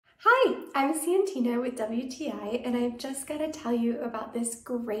I'm Santina with WTI, and I've just got to tell you about this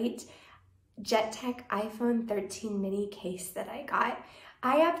great JETech iPhone 13 mini case that I got.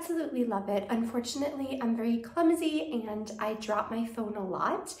 I absolutely love it. Unfortunately, I'm very clumsy and I drop my phone a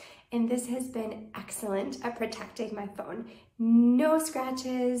lot, and this has been excellent at protecting my phone. No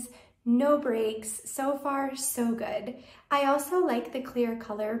scratches, no breaks. So far, so good. I also like the clear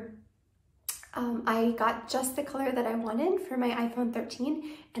color. I got just the color that I wanted for my iPhone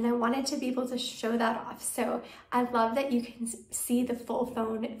 13, and I wanted to be able to show that off. So I love that you can see the full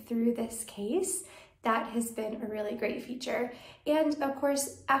phone through this case. That has been a really great feature. And of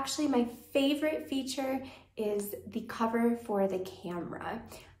course, actually my favorite feature is the cover for the camera.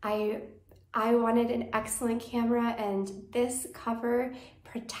 I wanted an excellent camera, and this cover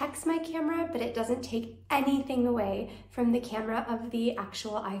protects my camera, but it doesn't take anything away from the camera of the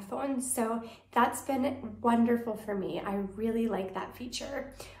actual iPhone. So that's been wonderful for me. I really like that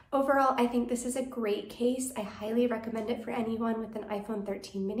feature. Overall, I think this is a great case. I highly recommend it for anyone with an iPhone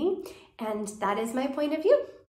 13 mini, and that is my point of view.